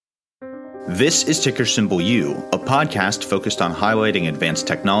This is Ticker Symbol U, a podcast focused on highlighting advanced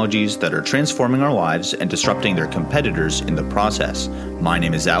technologies that are transforming our lives and disrupting their competitors in the process. My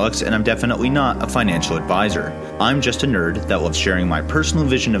name is Alex, and I'm definitely not a financial advisor. I'm just a nerd that loves sharing my personal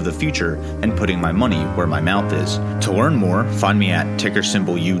vision of the future and putting my money where my mouth is. To learn more, find me at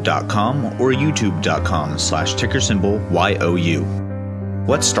tickersymbolu.com or youtube.com/tickersymbol-YOU.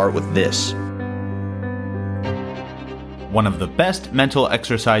 Let's start with this. One of the best mental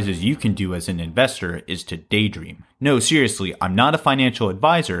exercises you can do as an investor is to daydream. No, seriously, I'm not a financial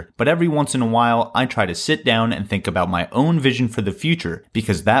advisor, but every once in a while, I try to sit down and think about my own vision for the future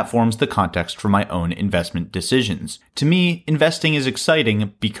because that forms the context for my own investment decisions. To me, investing is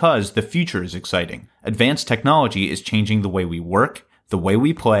exciting because the future is exciting. Advanced technology is changing the way we work, the way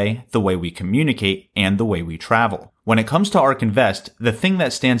we play, the way we communicate, and the way we travel. When it comes to ARK Invest, the thing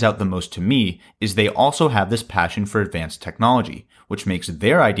that stands out the most to me is they also have this passion for advanced technology, which makes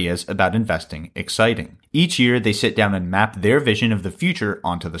their ideas about investing exciting. Each year, they sit down and map their vision of the future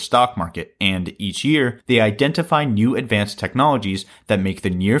onto the stock market, and each year, they identify new advanced technologies that make the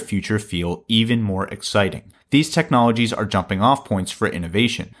near future feel even more exciting. These technologies are jumping off points for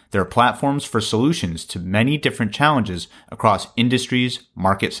innovation. They're platforms for solutions to many different challenges across industries,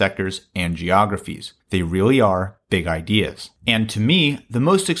 market sectors, and geographies. They really are big ideas. And to me, the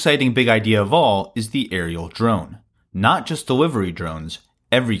most exciting big idea of all is the aerial drone. Not just delivery drones,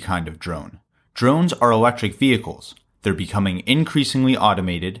 every kind of drone. Drones are electric vehicles. They're becoming increasingly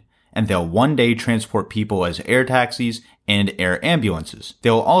automated, and they'll one day transport people as air taxis and air ambulances.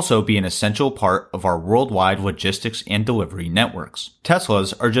 They'll also be an essential part of our worldwide logistics and delivery networks.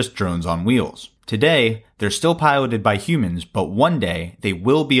 Teslas are just drones on wheels. Today, they're still piloted by humans, but one day they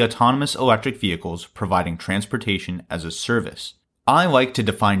will be autonomous electric vehicles providing transportation as a service. I like to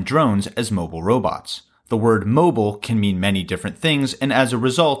define drones as mobile robots. The word mobile can mean many different things, and as a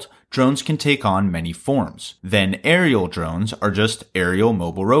result, drones can take on many forms. Then aerial drones are just aerial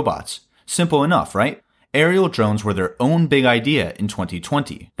mobile robots. Simple enough, right? Aerial drones were their own big idea in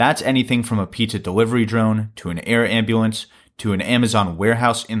 2020. That's anything from a pizza delivery drone, to an air ambulance, to an Amazon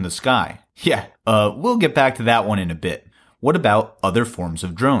warehouse in the sky. Yeah, we'll get back to that one in a bit. What about other forms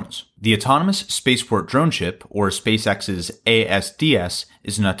of drones? The Autonomous Spaceport Drone Ship, or SpaceX's ASDS,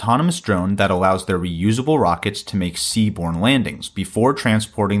 is an autonomous drone that allows their reusable rockets to make seaborne landings before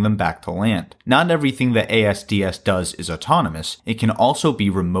transporting them back to land. Not everything the ASDS does is autonomous. It can also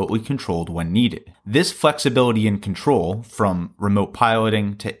be remotely controlled when needed. This flexibility and control, from remote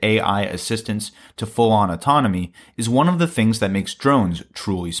piloting to AI assistance to full-on autonomy, is one of the things that makes drones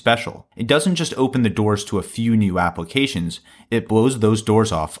truly special. It doesn't just open the doors to a few new applications, it blows those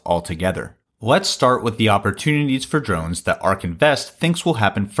doors off altogether. Let's start with the opportunities for drones that ARK Invest thinks will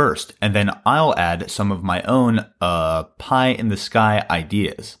happen first, and then I'll add some of my own, pie-in-the-sky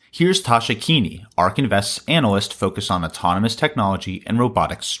ideas. Here's Tasha Keeney, ARK Invest's analyst focused on autonomous technology and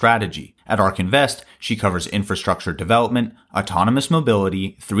robotics strategy. At ARK Invest, she covers infrastructure development, autonomous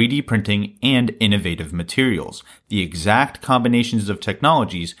mobility, 3D printing, and innovative materials, the exact combinations of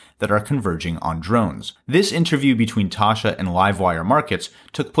technologies that are converging on drones. This interview between Tasha and Livewire Markets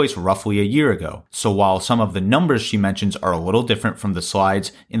took place roughly a year ago, so while some of the numbers she mentions are a little different from the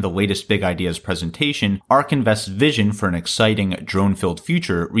slides in the latest Big Ideas presentation, ARK Invest's vision for an exciting drone-filled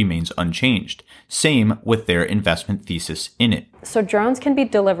future remains unchanged. Same with their investment thesis in it. So drones can be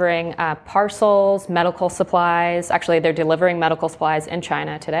delivering parcels, medical supplies. Actually, they're delivering medical supplies in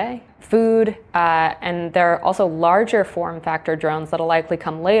China today. Food, and there are also larger form factor drones that'll likely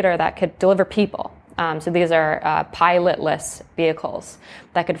come later that could deliver people. So these are pilotless vehicles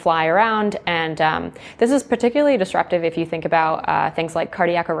that could fly around, and this is particularly disruptive if you think about things like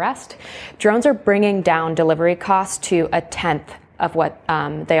cardiac arrest. Drones are bringing down delivery costs to a tenth of what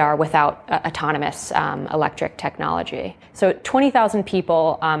they are without autonomous electric technology. So 20,000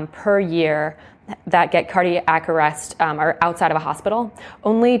 people per year that get cardiac arrest are outside of a hospital.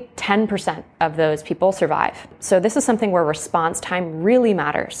 Only 10% of those people survive. So this is something where response time really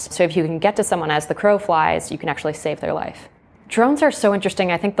matters. So if you can get to someone as the crow flies, you can actually save their life. Drones are so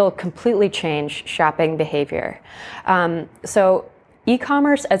interesting. I think they'll completely change shopping behavior. So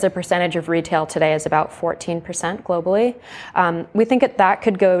e-commerce as a percentage of retail today is about 14% globally. We think that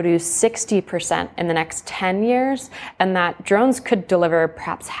could go to 60% in the next 10 years, and that drones could deliver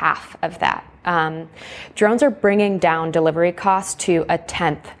perhaps half of that. Drones are bringing down delivery costs to a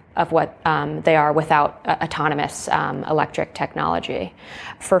tenth of what they are without autonomous electric technology.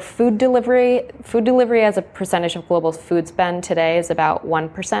 For food delivery as a percentage of global food spend today is about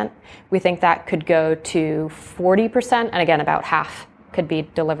 1%. We think that could go to 40%, and again, about half could be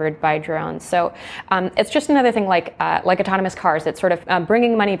delivered by drones. So it's just another thing like autonomous cars. It's sort of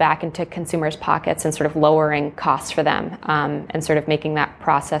bringing money back into consumers' pockets and sort of lowering costs for them and sort of making that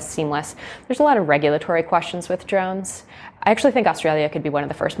process seamless. There's a lot of regulatory questions with drones. I actually think Australia could be one of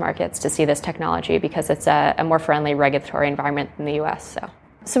the first markets to see this technology because it's a more friendly regulatory environment than the US.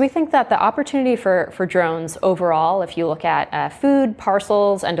 So we think that the opportunity for drones overall, if you look at food,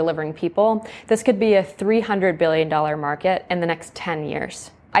 parcels, and delivering people, this could be a $300 billion market in the next 10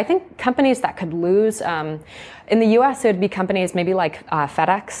 years. I think companies that could lose, in the US, it would be companies maybe like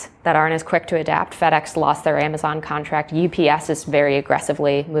FedEx that aren't as quick to adapt. FedEx lost their Amazon contract. UPS is very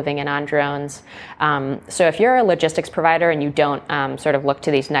aggressively moving in on drones. So if you're a logistics provider and you don't sort of look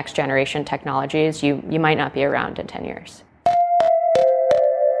to these next generation technologies, you might not be around in 10 years.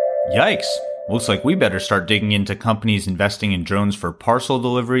 Yikes. Looks like we better start digging into companies investing in drones for parcel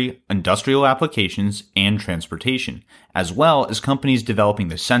delivery, industrial applications, and transportation, as well as companies developing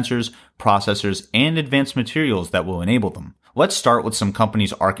the sensors, processors, and advanced materials that will enable them. Let's start with some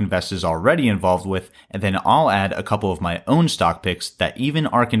companies ARK Invest is already involved with, and then I'll add a couple of my own stock picks that even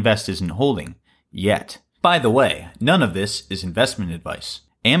ARK Invest isn't holding. Yet. By the way, none of this is investment advice.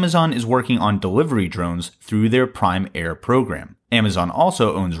 Amazon is working on delivery drones through their Prime Air program. Amazon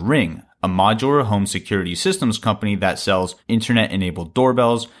also owns Ring, a modular home security systems company that sells internet-enabled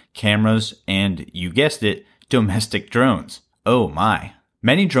doorbells, cameras, and, you guessed it, domestic drones. Oh my.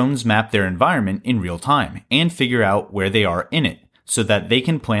 Many drones map their environment in real time and figure out where they are in it, so that they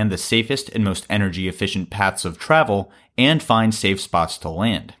can plan the safest and most energy-efficient paths of travel and find safe spots to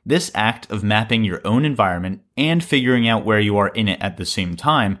land. This act of mapping your own environment and figuring out where you are in it at the same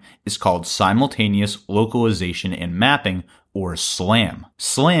time is called simultaneous localization and mapping, or SLAM.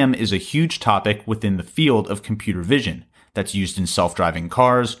 SLAM is a huge topic within the field of computer vision that's used in self-driving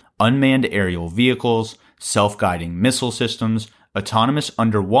cars, unmanned aerial vehicles, self-guiding missile systems, autonomous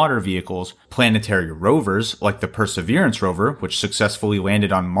underwater vehicles, planetary rovers like the Perseverance rover, which successfully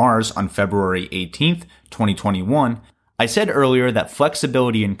landed on Mars on February 18th, 2021. I said earlier that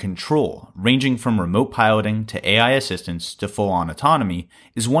flexibility and control, ranging from remote piloting to AI assistance to full-on autonomy,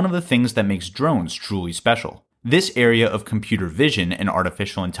 is one of the things that makes drones truly special. This area of computer vision and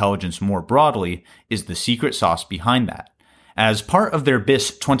artificial intelligence more broadly is the secret sauce behind that. As part of their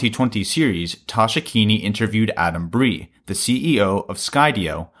BIS 2020 series, Tasha Keeney interviewed Adam Bree, the CEO of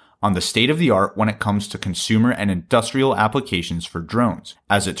Skydio, on the state of the art when it comes to consumer and industrial applications for drones.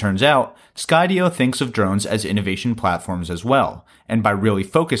 As it turns out, Skydio thinks of drones as innovation platforms as well, and by really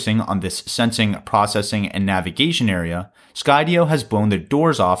focusing on this sensing, processing, and navigation area, Skydio has blown the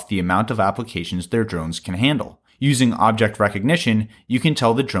doors off the amount of applications their drones can handle. Using object recognition, you can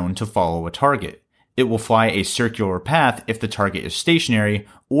tell the drone to follow a target. It will fly a circular path if the target is stationary,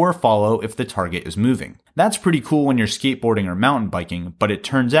 or follow if the target is moving. That's pretty cool when you're skateboarding or mountain biking, but it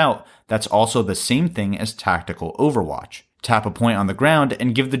turns out that's also the same thing as tactical Overwatch. Tap a point on the ground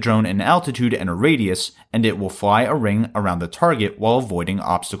and give the drone an altitude and a radius, and it will fly a ring around the target while avoiding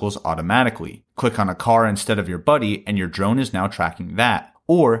obstacles automatically. Click on a car instead of your buddy, and your drone is now tracking that.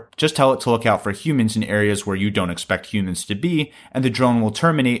 Or just tell it to look out for humans in areas where you don't expect humans to be, and the drone will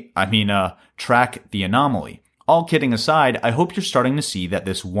track the anomaly. All kidding aside, I hope you're starting to see that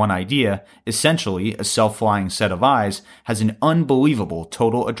this one idea, essentially a self-flying set of eyes, has an unbelievable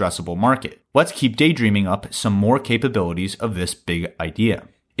total addressable market. Let's keep daydreaming up some more capabilities of this big idea.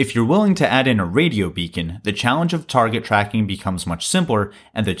 If you're willing to add in a radio beacon, the challenge of target tracking becomes much simpler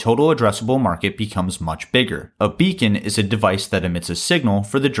and the total addressable market becomes much bigger. A beacon is a device that emits a signal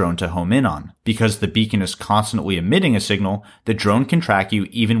for the drone to home in on. Because the beacon is constantly emitting a signal, the drone can track you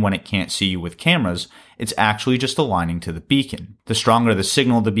even when it can't see you with cameras. It's actually just aligning to the beacon. The stronger the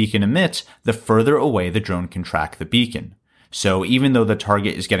signal the beacon emits, the further away the drone can track the beacon. So even though the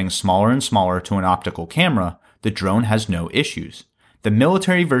target is getting smaller and smaller to an optical camera, the drone has no issues. The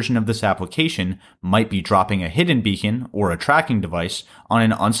military version of this application might be dropping a hidden beacon or a tracking device on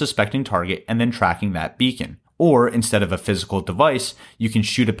an unsuspecting target and then tracking that beacon. Or instead of a physical device, you can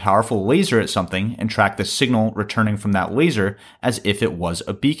shoot a powerful laser at something and track the signal returning from that laser as if it was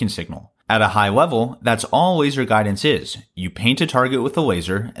a beacon signal. At a high level, that's all laser guidance is. You paint a target with a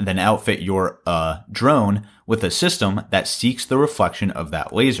laser and then outfit your drone with a system that seeks the reflection of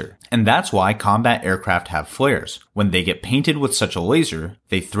that laser. And that's why combat aircraft have flares. When they get painted with such a laser,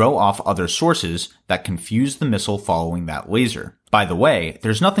 they throw off other sources that confuse the missile following that laser. By the way,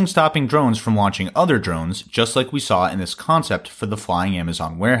 there's nothing stopping drones from launching other drones, just like we saw in this concept for the flying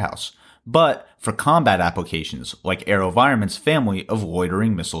Amazon warehouse. But for combat applications, like AeroVironment's family of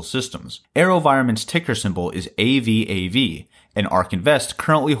loitering missile systems. AeroVironment's ticker symbol is AVAV, and ARK Invest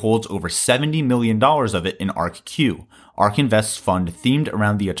currently holds over $70 million of it in ARK-Q, ARK Invest's fund themed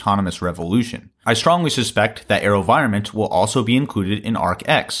around the autonomous revolution. I strongly suspect that AeroVironment will also be included in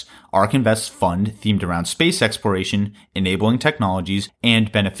ARK-X, ARK Invest's fund themed around space exploration, enabling technologies,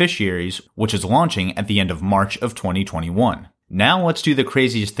 and beneficiaries, which is launching at the end of March of 2021. Now let's do the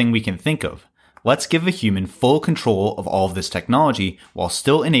craziest thing we can think of. Let's give a human full control of all of this technology while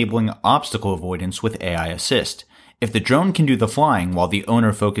still enabling obstacle avoidance with AI assist. If the drone can do the flying while the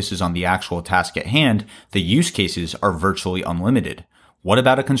owner focuses on the actual task at hand, the use cases are virtually unlimited. What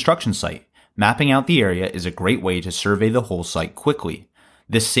about a construction site? Mapping out the area is a great way to survey the whole site quickly.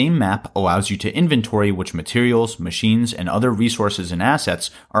 This same map allows you to inventory which materials, machines, and other resources and assets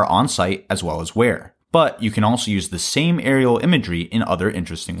are on site as well as where. But you can also use the same aerial imagery in other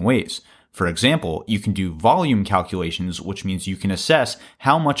interesting ways. For example, you can do volume calculations, which means you can assess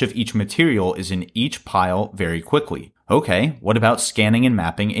how much of each material is in each pile very quickly. Okay, what about scanning and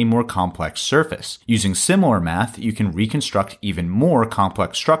mapping a more complex surface? Using similar math, you can reconstruct even more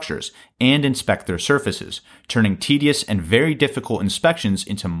complex structures and inspect their surfaces, turning tedious and very difficult inspections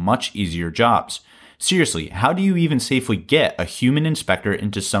into much easier jobs. Seriously, how do you even safely get a human inspector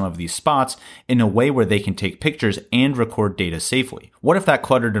into some of these spots in a way where they can take pictures and record data safely? What if that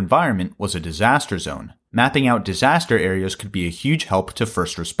cluttered environment was a disaster zone? Mapping out disaster areas could be a huge help to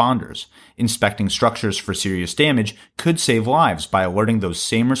first responders. Inspecting structures for serious damage could save lives by alerting those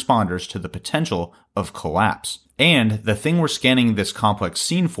same responders to the potential of collapse. And the thing we're scanning this complex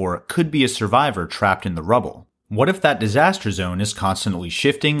scene for could be a survivor trapped in the rubble. What if that disaster zone is constantly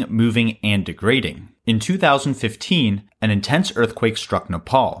shifting, moving, and degrading? In 2015, an intense earthquake struck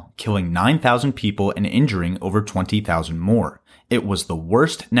Nepal, killing 9,000 people and injuring over 20,000 more. It was the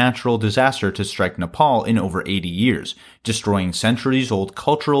worst natural disaster to strike Nepal in over 80 years, destroying centuries-old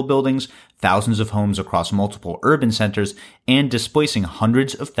cultural buildings, thousands of homes across multiple urban centers, and displacing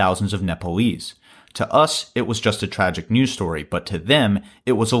hundreds of thousands of Nepalese. To us, it was just a tragic news story, but to them,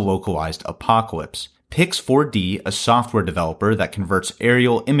 it was a localized apocalypse. Pix4D, a software developer that converts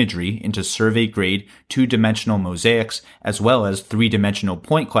aerial imagery into survey-grade 2-dimensional mosaics as well as 3-dimensional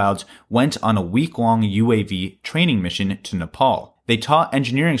point clouds, went on a week-long UAV training mission to Nepal. They taught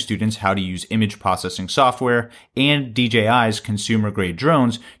engineering students how to use image processing software and DJI's consumer-grade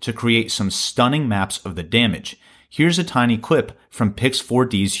drones to create some stunning maps of the damage. Here's a tiny clip from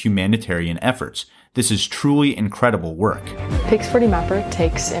Pix4D's humanitarian efforts. This is truly incredible work. Pix4D Mapper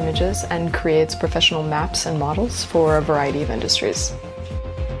takes images and creates professional maps and models for a variety of industries.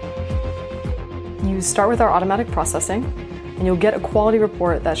 You start with our automatic processing, and you'll get a quality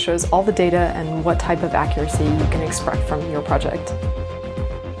report that shows all the data and what type of accuracy you can expect from your project.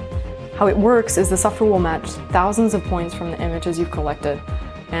 How it works is the software will match thousands of points from the images you've collected,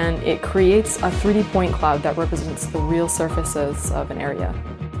 and it creates a 3D point cloud that represents the real surfaces of an area.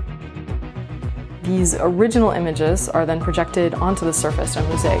 These original images are then projected onto the surface and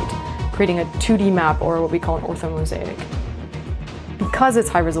mosaicked, creating a 2D map, or what we call an orthomosaic. Because it's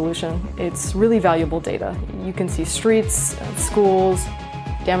high resolution, it's really valuable data. You can see streets, schools,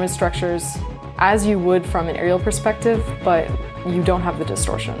 damaged structures, as you would from an aerial perspective, but you don't have the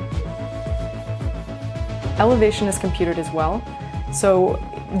distortion. Elevation is computed as well, so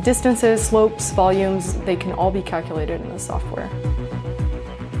distances, slopes, volumes, they can all be calculated in the software.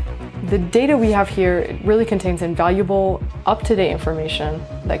 The data we have here really contains invaluable, up-to-date information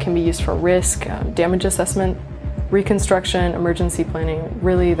that can be used for risk, damage assessment, reconstruction, emergency planning.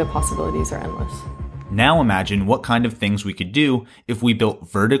 Really, the possibilities are endless. Now imagine what kind of things we could do if we built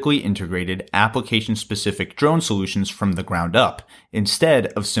vertically integrated, application-specific drone solutions from the ground up, instead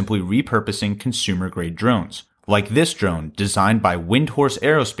of simply repurposing consumer-grade drones. Like this drone, designed by Windhorse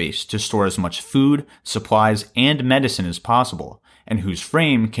Aerospace to store as much food, supplies, and medicine as possible, and whose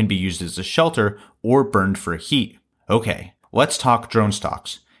frame can be used as a shelter or burned for heat. Okay, let's talk drone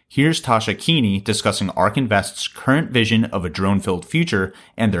stocks. Here's Tasha Keeney discussing ARK Invest's current vision of a drone-filled future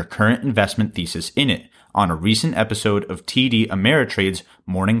and their current investment thesis in it on a recent episode of TD Ameritrade's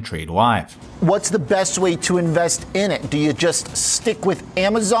Morning Trade Live. What's the best way to invest in it? Do you just stick with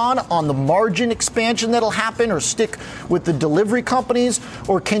Amazon on the margin expansion that'll happen, or stick with the delivery companies,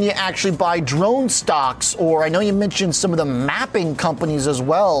 or can you actually buy drone stocks? Or I know you mentioned some of the mapping companies as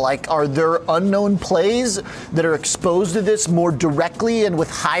well. Like, are there unknown plays that are exposed to this more directly and with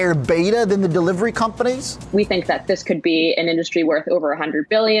higher beta than the delivery companies? We think that this could be an industry worth over $100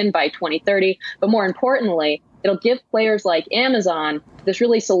 billion by 2030, but more importantly, it'll give players like Amazon this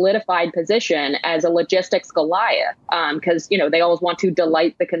really solidified position as a logistics Goliath, because, they always want to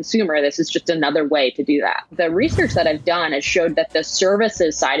delight the consumer. This is just another way to do that. The research that I've done has showed that the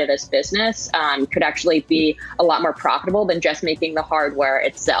services side of this business could actually be a lot more profitable than just making the hardware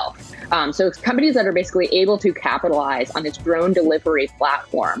itself. So companies that are basically able to capitalize on this drone delivery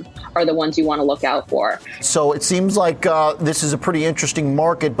platform are the ones you want to look out for. So it seems like this is a pretty interesting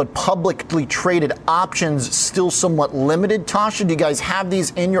market, but publicly traded options still somewhat limited. Tasha, do you guys have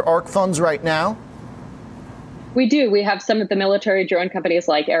these in your ARK funds right now? We do. We have some of the military drone companies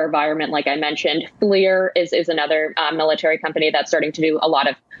like AeroVironment, like I mentioned. FLIR is another military company that's starting to do a lot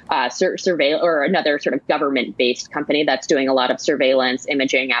of surveillance, or another sort of government-based company that's doing a lot of surveillance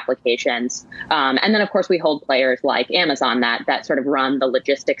imaging applications. And then, of course, we hold players like Amazon that sort of run the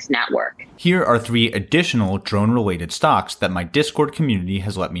logistics network. Here are 3 additional drone-related stocks that my Discord community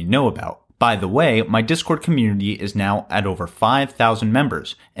has let me know about. By the way, my Discord community is now at over 5,000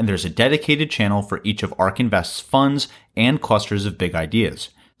 members, and there's a dedicated channel for each of ARK Invest's funds and clusters of big ideas.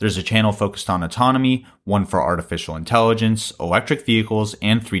 There's a channel focused on autonomy, one for artificial intelligence, electric vehicles,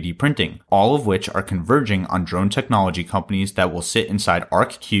 and 3D printing, all of which are converging on drone technology companies that will sit inside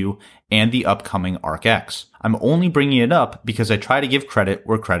ARK-Q and the upcoming ARK-X. I'm only bringing it up because I try to give credit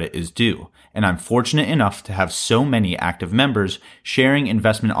where credit is due, and I'm fortunate enough to have so many active members sharing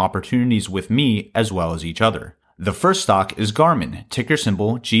investment opportunities with me as well as each other. The first stock is Garmin, ticker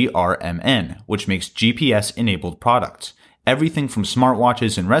symbol GRMN, which makes GPS-enabled products. Everything from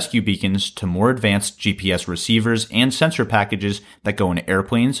smartwatches and rescue beacons to more advanced GPS receivers and sensor packages that go in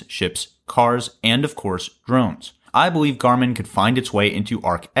airplanes, ships, cars, and of course, drones. I believe Garmin could find its way into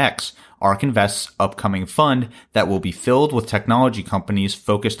ARK-X, ARK Invest's upcoming fund that will be filled with technology companies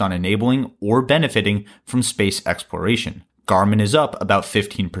focused on enabling or benefiting from space exploration. Garmin is up about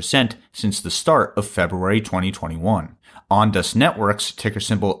 15% since the start of February 2021. Ondas Networks, ticker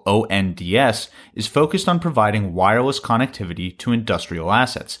symbol ONDS, is focused on providing wireless connectivity to industrial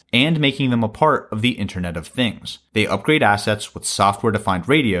assets and making them a part of the Internet of Things. They upgrade assets with software-defined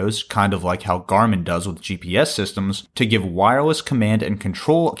radios, kind of like how Garmin does with GPS systems, to give wireless command and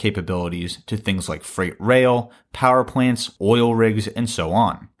control capabilities to things like freight rail, power plants, oil rigs, and so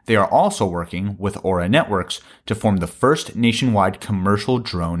on. They are also working with Aura Networks to form the first nationwide commercial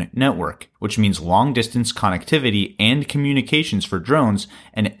drone network, which means long-distance connectivity and communications for drones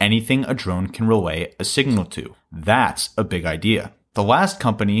and anything a drone can relay a signal to. That's a big idea. The last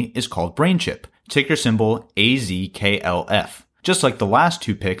company is called BrainChip, ticker symbol AZKLF. Just like the last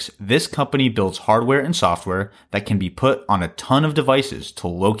 2 picks, this company builds hardware and software that can be put on a ton of devices to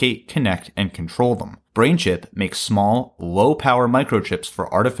locate, connect, and control them. BrainChip makes small, low-power microchips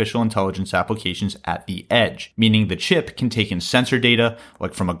for artificial intelligence applications at the edge, meaning the chip can take in sensor data,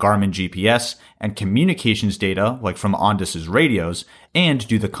 like from a Garmin GPS, and communications data, like from Ondas's radios, and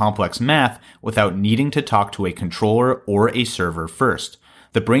do the complex math without needing to talk to a controller or a server first.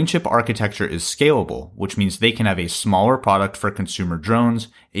 The BrainChip architecture is scalable, which means they can have a smaller product for consumer drones,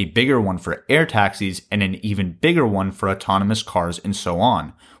 a bigger one for air taxis, and an even bigger one for autonomous cars and so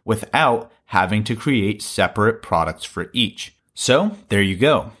on, without having to create separate products for each. So, there you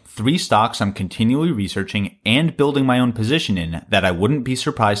go. 3 stocks I'm continually researching and building my own position in that I wouldn't be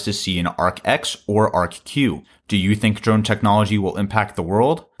surprised to see in ARK-X or ARK-Q. Do you think drone technology will impact the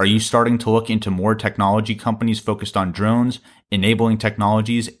world? Are you starting to look into more technology companies focused on drones, enabling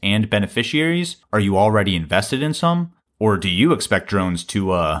technologies, and beneficiaries? Are you already invested in some? Or do you expect drones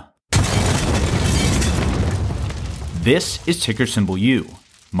to, This is ticker symbol U.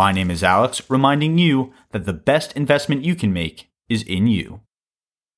 My name is Alex, reminding you that the best investment you can make is in you.